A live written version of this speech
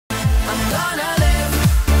gonna live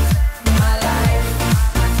my life,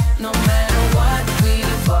 no matter what we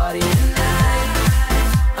party tonight.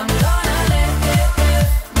 I'm gonna live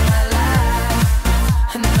my life.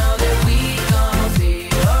 I know that we gonna be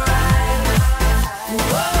alright.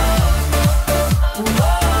 Whoa,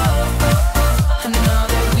 whoa, I know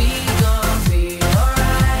that we gonna be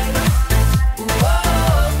alright. Whoa,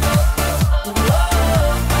 whoa,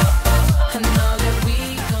 I know that we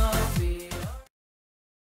gonna be alright.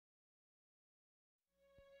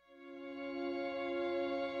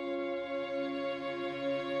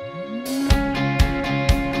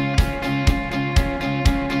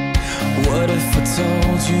 What if I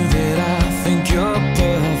told you that I think you're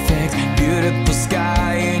perfect? Beautiful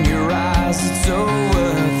sky in your eyes, it's so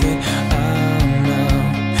worth it. I know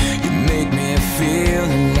you make me feel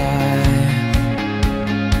alive.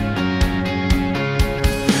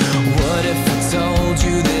 What if I told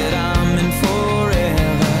you that I'm in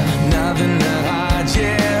forever? Nothing to hide,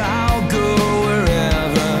 yeah, I'll go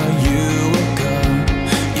wherever you will go.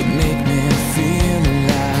 You make me feel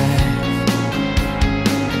alive.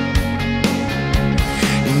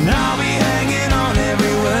 And I'll be hanging on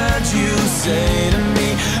every word you say to me,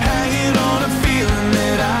 hanging on a feeling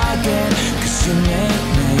that I get, 'cause you make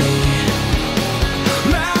me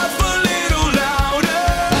laugh a little louder,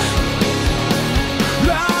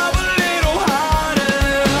 love a little harder.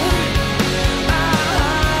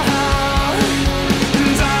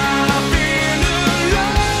 And I feel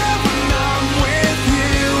alive when I'm with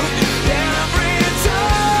you. Every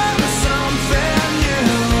time it's something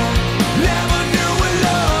new. Never knew what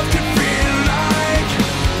love could feel like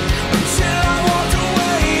until I walked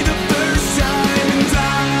away the first time. And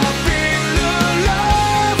I feel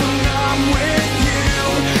alive when I'm with you.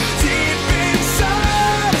 Deep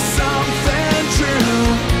inside is something true.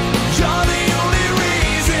 You're the only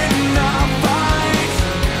reason I fight.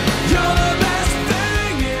 You're the best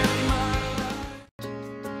thing in my life.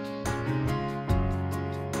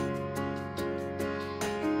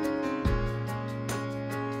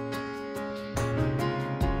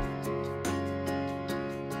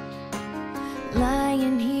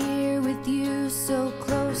 Lying here with you so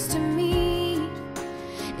close to me,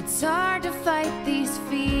 it's hard to fight these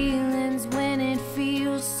feelings when it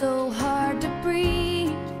feels so hard to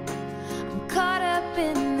breathe. I'm caught up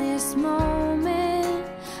in this moment,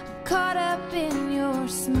 I'm caught up in your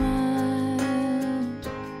smile.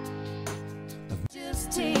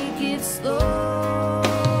 Just take it slow.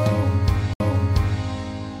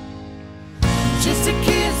 Just a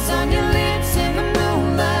kiss on your lips in the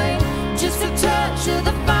moonlight, just a touch of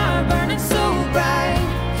the fire burning so bright.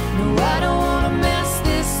 No, I don't wanna mess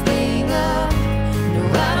this thing up. No,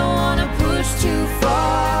 I don't wanna push too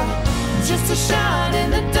far. Just a shine in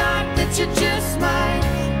the dark that you just might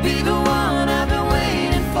be the one I've been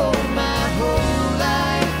waiting for my whole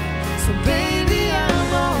life. So baby,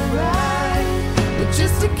 I'm alright with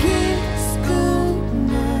just a kiss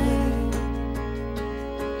goodnight.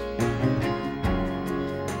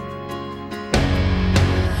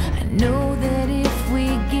 I know that if we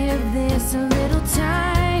give this a little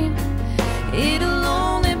time, it'll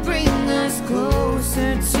only bring us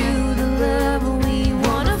closer to the love we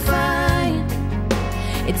wanna find.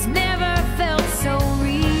 It's never felt so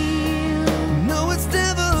real. No, it's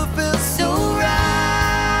never felt So right.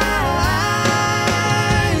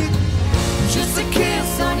 Just a kiss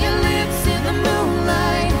on your lips in the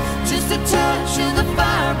moonlight, just a touch of the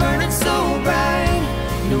fire burning so bright.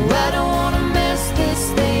 No, I don't wanna mess this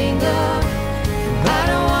thing up. I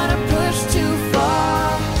don't wanna push too far.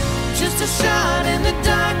 Just a shot in the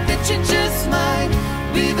dark that you just might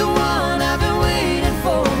be the one I've been waiting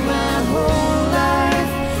for my whole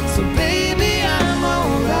life. So baby, I'm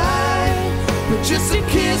alright with just a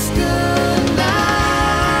kiss goodnight.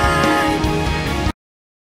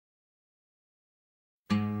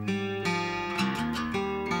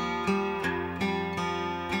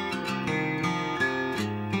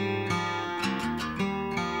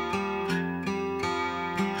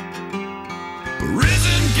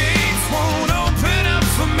 prison gates won't open up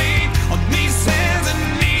for me. On these hands and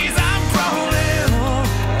knees I'm crawling.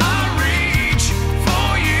 I reach for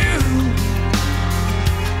you.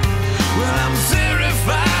 Well, I'm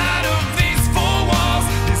terrified of these four walls.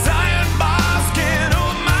 These iron bars can't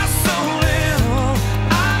hold my soul in. All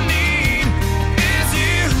I need is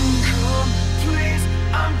you. Come, please,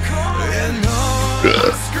 I'm calling. And all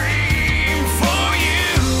I scream for you.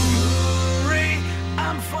 Hurry,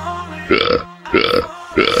 I'm falling.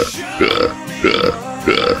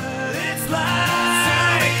 It's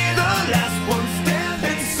like the last one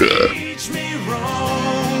standing. Teach me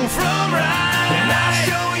wrong from right, and I'll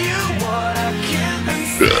show you what I can be.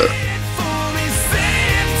 For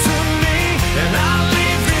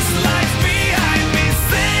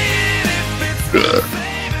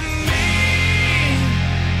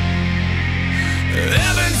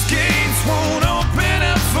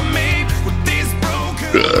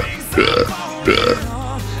I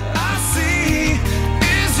see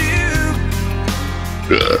is you.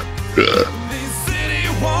 These city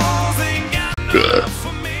walls ain't got enough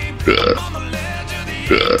for me. I'm on the ledge of the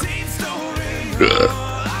 18th story.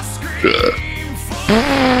 I scream for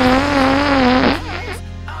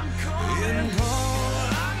I'm calling all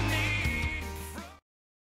I need.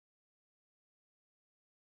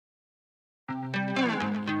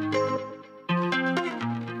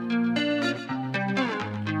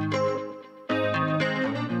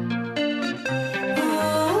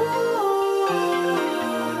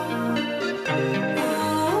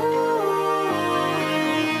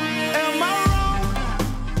 Am I wrong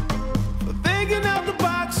for thinking out the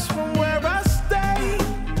box from where I stay?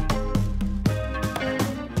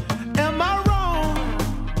 Am I wrong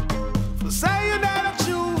for saying that I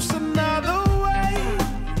choose another way?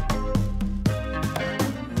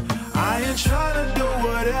 I ain't trying to do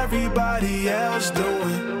what everybody else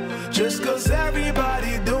doing, just cause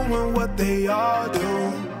everybody doing what they all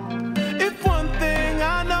do. If one thing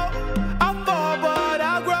I know, I fall but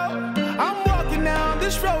I grow. I'm walking down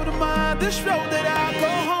this road of mine, this road that I go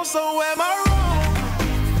home. So am I wrong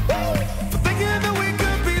for thinking that we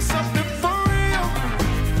could be something for real?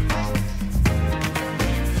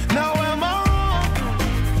 Now am I wrong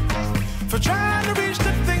for trying to reach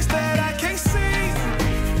the things that I can't see?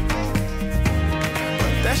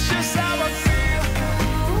 But that's just how I feel.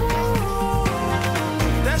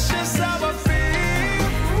 That's just how I feel.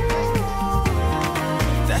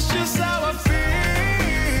 That's just how I feel.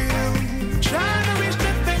 Trying to reach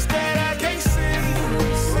the things that I can't see.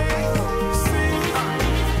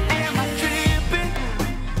 Am I tripping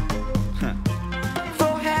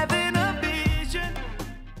for having a vision?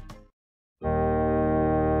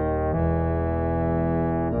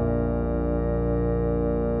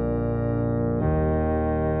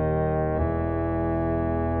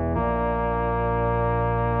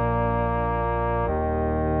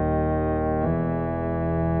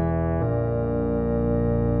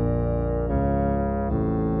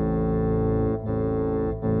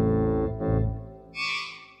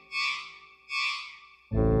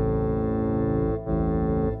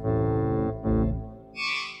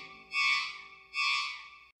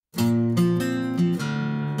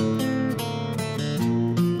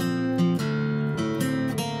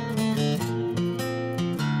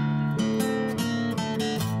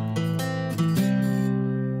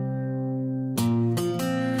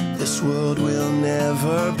 This world will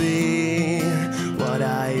never be what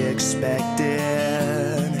I expected.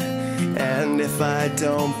 And if I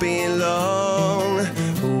don't belong,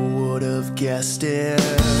 who would have guessed it?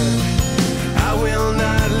 I will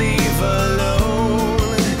not leave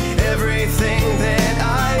alone everything that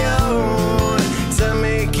I own to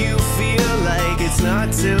make you feel like it's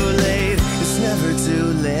not too late. It's never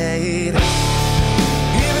too late.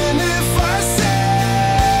 Even if I say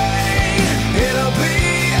it'll be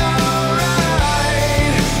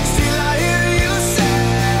alright, still I hear you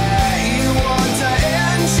say you want to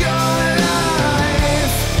end your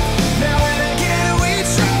life. Now and again we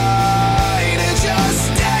try to just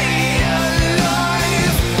stay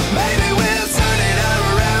alive. Maybe we'll turn it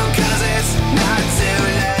around, 'cause it's not too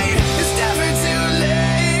late. It's never too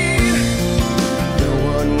late. No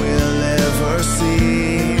one will ever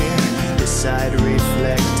see this side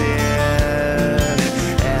reflected.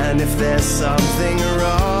 And if there's something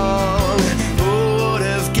wrong, who would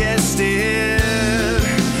have guessed it?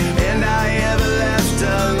 And I have left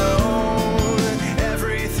alone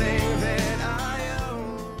everything that I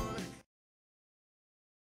own.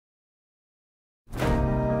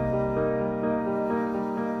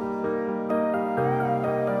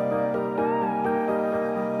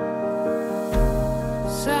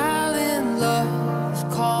 Silent love,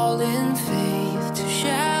 calling faith to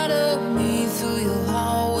shadow.